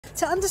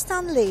To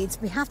understand Leeds,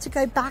 we have to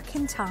go back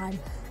in time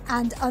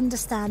and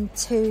understand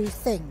two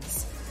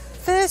things.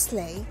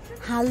 Firstly,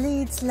 how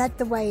Leeds led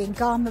the way in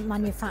garment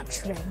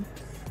manufacturing,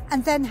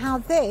 and then how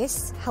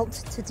this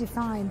helped to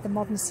define the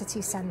modern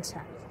city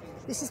centre.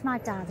 This is my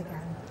dad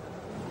again.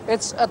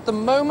 It's at the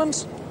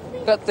moment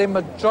that the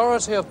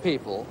majority of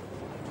people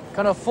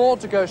can afford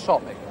to go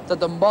shopping that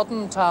the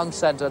modern town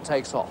centre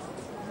takes off.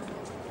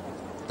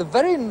 The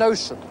very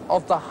notion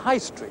of the high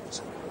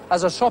street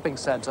as a shopping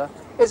centre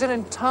is an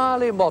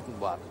entirely modern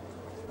one.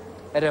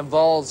 It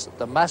involves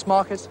the mass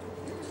market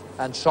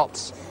and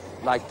shops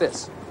like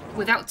this.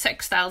 Without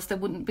textiles, there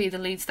wouldn't be the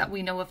Leeds that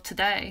we know of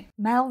today.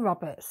 Mel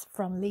Roberts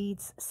from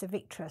Leeds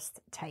Civic Trust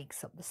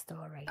takes up the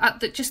story.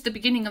 At just the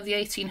beginning of the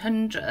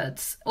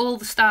 1800s, all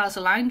the stars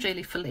aligned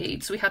really for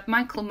Leeds. We had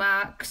Michael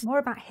Marks. More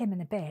about him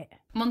in a bit.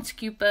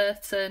 Montague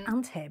Burton.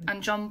 And him.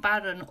 And John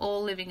Barron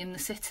all living in the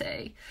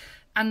city.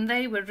 And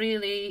they were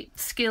really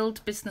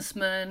skilled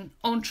businessmen,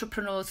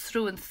 entrepreneurs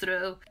through and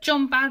through.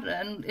 John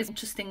Barron is an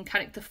interesting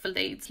character for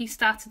Leeds. He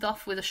started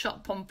off with a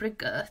shop on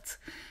Briggate.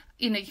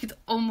 You know, you could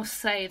almost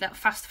say that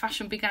fast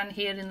fashion began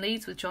here in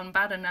Leeds with John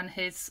Barron and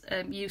his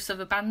use of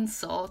a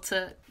bandsaw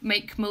to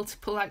make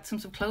multiple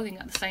items of clothing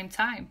at the same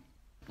time.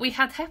 We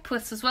had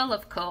Hepsworth as well,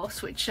 of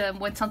course, which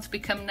went on to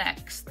become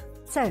next.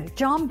 So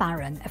John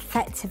Barron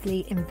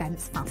effectively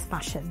invents fast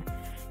fashion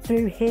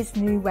through his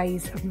new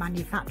ways of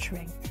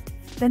manufacturing.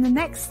 Then the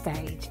next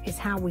stage is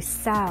how we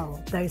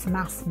sell those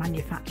mass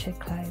manufactured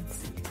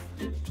clothes.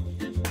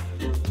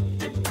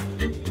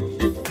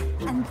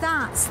 And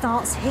that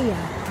starts here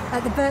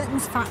at the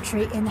Burton's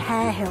factory in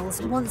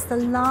Harehills, once the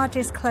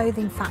largest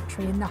clothing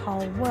factory in the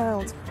whole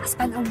world. I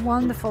spent a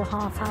wonderful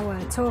half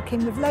hour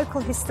talking with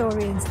local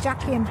historians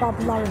Jacki and Bob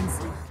Lawrence.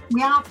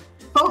 We have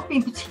both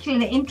been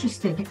particularly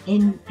interested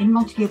in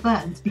Montague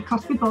Burton's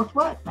because we both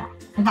worked there,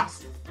 and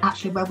that's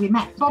actually where we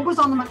met. Bob was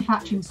on the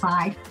manufacturing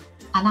side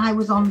and I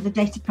was on the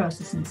data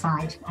processing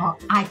side, or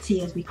IT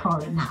as we call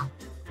it now.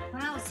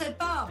 Wow, so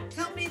Bob,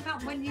 tell me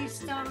about when you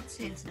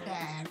started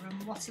there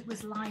and what it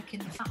was like in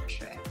the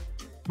factory.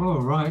 Oh,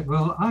 right.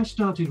 Well, I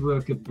started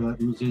work at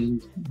Burton's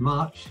in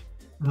March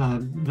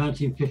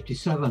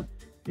 1957.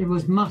 It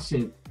was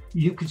massive.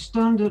 You could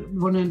stand at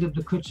one end of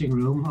the cutting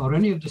room, or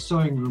any of the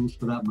sewing rooms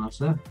for that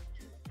matter,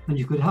 and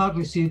you could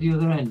hardly see the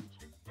other end.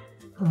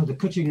 The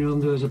cutting room,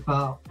 there was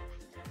about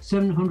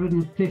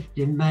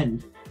 750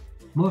 men,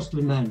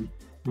 mostly men,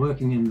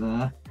 working in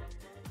there,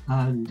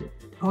 and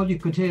all you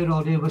could hear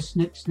all day was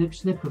snip, snip,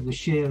 snip of the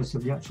shears,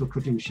 of the actual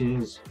cutting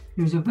shears.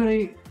 It was a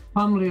very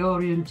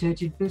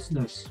family-orientated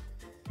business.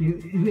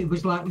 It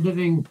was like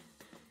living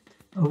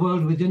a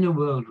world within a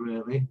world,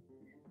 really.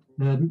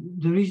 The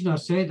reason I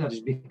say that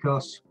is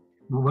because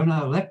when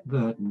I left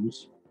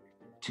Burton's,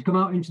 to come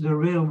out into the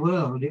real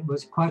world, it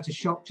was quite a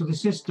shock to the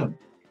system,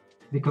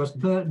 because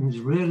Burton's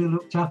really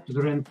looked after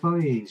their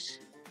employees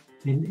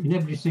in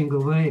every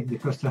single way,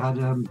 because they had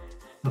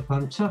a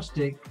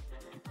fantastic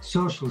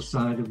social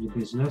side of the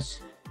business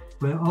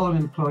where all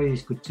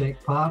employees could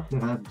take part. They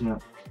had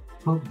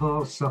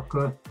football,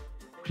 soccer,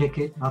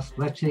 cricket,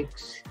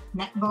 athletics,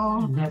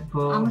 netball,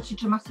 amateur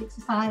dramatic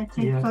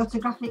society, yeah.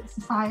 Photographic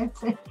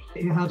society.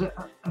 You had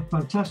a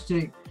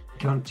fantastic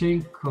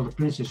canteen called the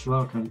Princess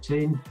Royal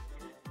Canteen,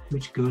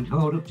 which could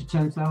hold up to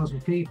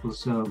 10,000 people.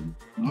 So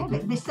yeah,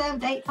 they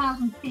served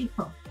 8,000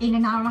 people in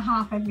an hour and a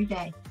half every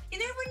day. You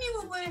know, when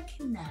you were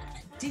working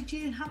there, did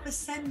you have a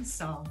sense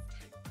of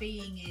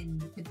being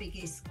in the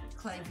biggest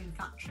clothing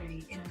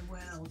factory in the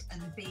world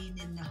and being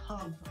in the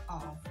hub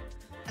of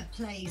a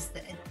place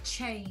that had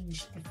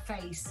changed the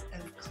face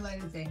of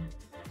clothing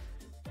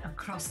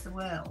across the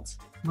world?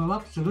 Well,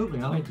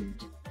 absolutely, I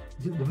did.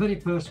 The very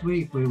first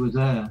week we were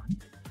there,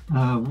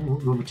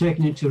 we were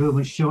taken into a room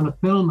and shown a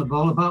film of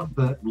all about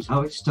Burton's, how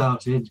it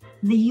started.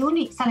 The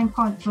unique selling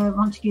point for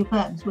Montague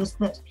Burton's was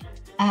that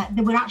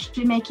they were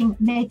actually making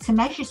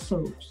made-to-measure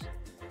suits.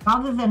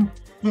 Rather than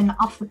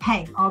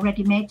off-the-peg or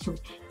ready-made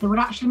suits, they were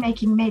actually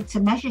making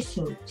made-to-measure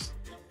suits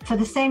for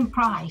the same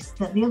price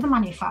that the other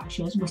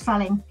manufacturers were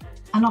selling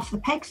an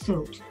off-the-peg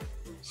suit.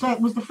 So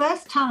it was the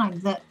first time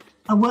that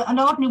an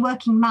ordinary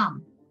working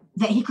man,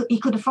 that he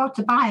could afford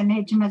to buy a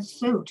made-to-measure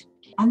suit.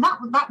 And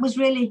that was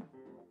really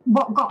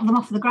what got them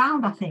off the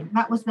ground, I think.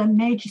 That was their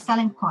major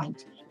selling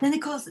point. Then, of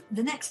course,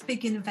 the next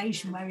big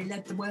innovation where he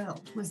led the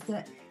world was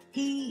that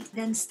he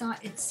then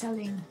started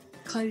selling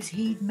clothes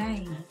he'd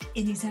made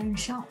in his own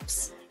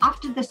shops.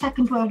 After the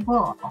Second World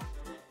War,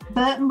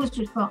 Burton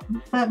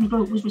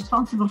Group was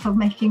responsible for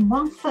making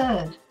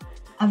 1/3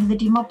 of the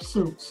demob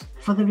suits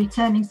for the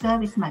returning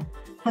servicemen.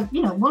 But,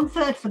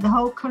 1/3 for the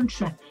whole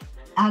country.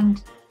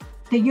 And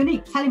the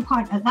unique selling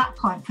point at that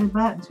point for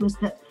Burton's was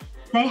that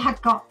they had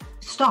got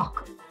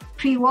stock,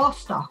 pre-war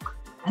stock,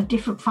 of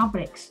different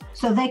fabrics.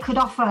 So they could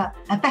offer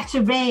a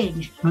better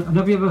range. And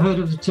have you ever heard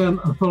of the term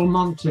a full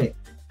Monty?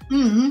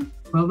 Mm-hmm.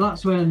 Well,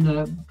 that's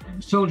when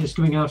soldiers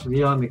coming out of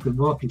the army could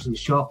walk into the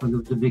shop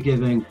and they'd be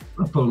giving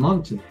a full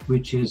Monty,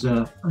 which is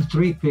a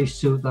three-piece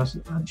suit. That's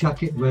a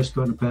jacket,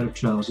 waistcoat and a pair of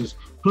trousers,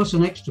 plus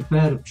an extra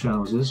pair of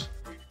trousers.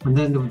 And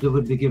then they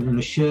would be given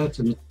a shirt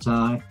and a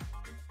tie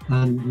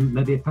and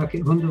maybe a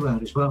packet of underwear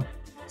as well.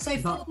 So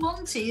full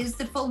Monty is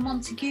the full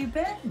Montague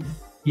Burton?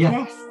 Yeah.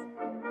 Yes.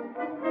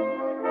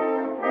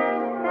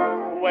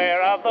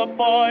 Where are the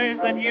boys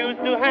that used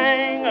to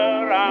hang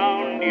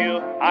around you?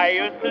 I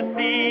used to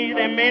see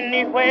them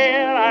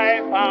anywhere I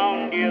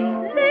found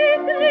you.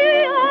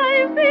 Lately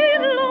I've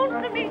been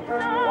lonesome each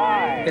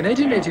night. In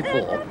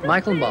 1884,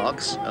 Michael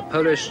Marks, a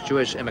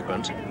Polish-Jewish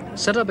immigrant,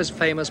 set up his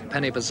famous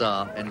Penny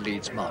Bazaar in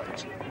Leeds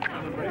Market.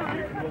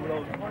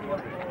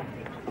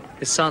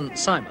 His son,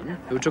 Simon,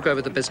 who took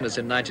over the business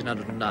in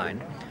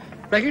 1909,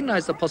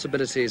 recognised the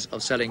possibilities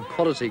of selling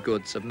quality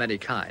goods of many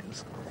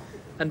kinds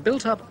and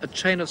built up a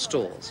chain of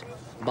stores,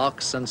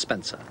 Marks and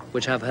Spencer,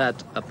 which have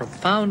had a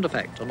profound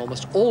effect on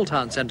almost all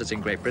town centres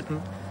in Great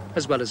Britain,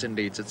 as well as in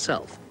Leeds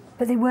itself.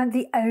 But they weren't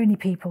the only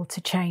people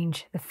to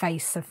change the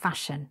face of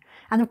fashion.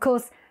 And of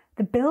course,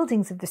 the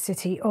buildings of the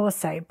city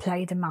also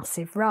played a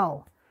massive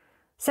role.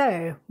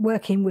 So,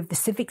 working with the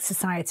Civic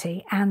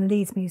Society and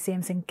Leeds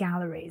Museums and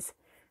Galleries,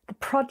 the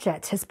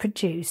project has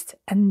produced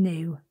a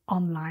new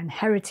online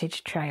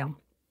heritage trail.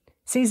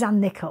 Suzanne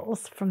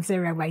Nichols from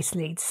Zero Waste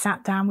Leeds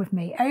sat down with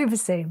me over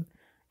Zoom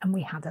and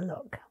we had a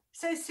look.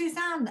 So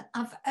Suzanne,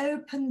 I've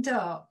opened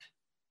up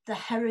the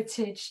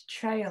heritage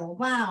trail.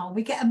 Wow,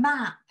 we get a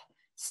map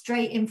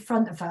straight in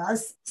front of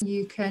us.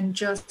 You can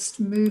just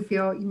move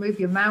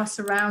your mouse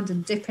around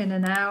and dip in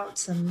and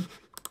out and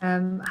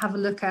have a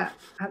look at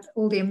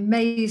all the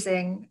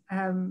amazing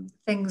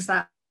things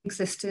that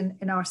exist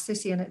in our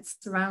city and its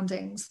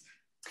surroundings.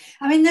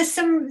 I mean, there's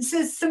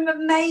some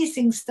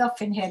amazing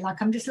stuff in here.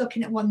 Like I'm just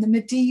looking at one, the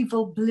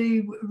medieval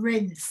blue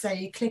rinse. So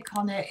you click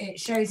on it, it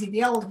shows you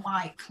the old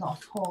white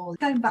cloth hall.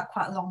 Going back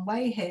quite a long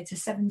way here to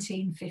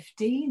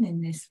 1715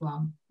 in this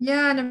one.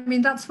 Yeah, and I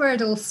mean, that's where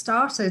it all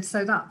started.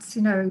 So that's,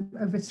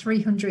 over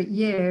 300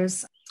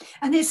 years.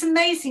 And it's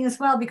amazing as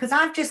well, because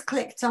I've just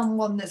clicked on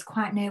one that's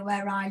quite near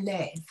where I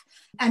live.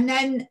 And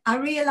then I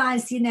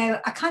realised,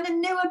 I kind of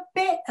knew a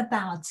bit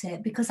about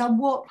it because I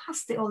walk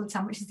past it all the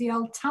time, which is the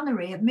old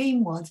tannery at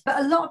Meanwoods. But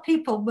a lot of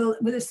people will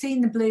have seen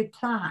the blue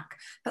plaque,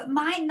 but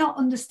might not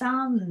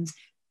understand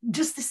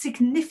just the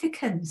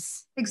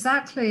significance.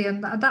 Exactly.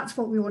 And that's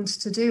what we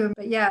wanted to do.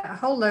 But yeah, a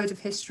whole load of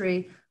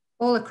history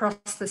all across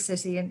the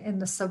city and in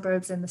the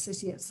suburbs, in the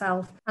city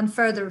itself, and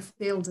further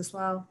afield as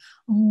well.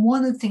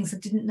 One of the things I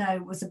didn't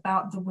know was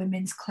about the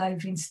women's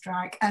clothing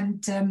strike,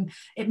 and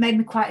it made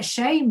me quite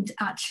ashamed,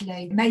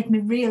 actually. It made me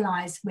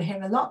realise we hear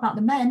a lot about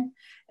the men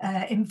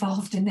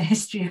involved in the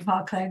history of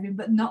our clothing,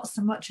 but not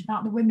so much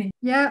about the women.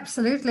 Yeah,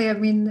 absolutely. I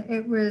mean,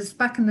 it was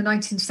back in the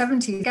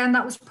 1970s. Again,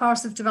 that was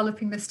part of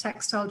developing this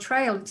textile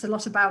trail. It's a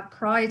lot about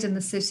pride in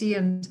the city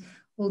and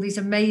all these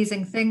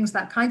amazing things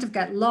that kind of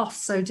get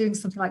lost. So doing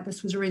something like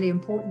this was really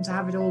important to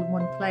have it all in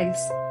one place.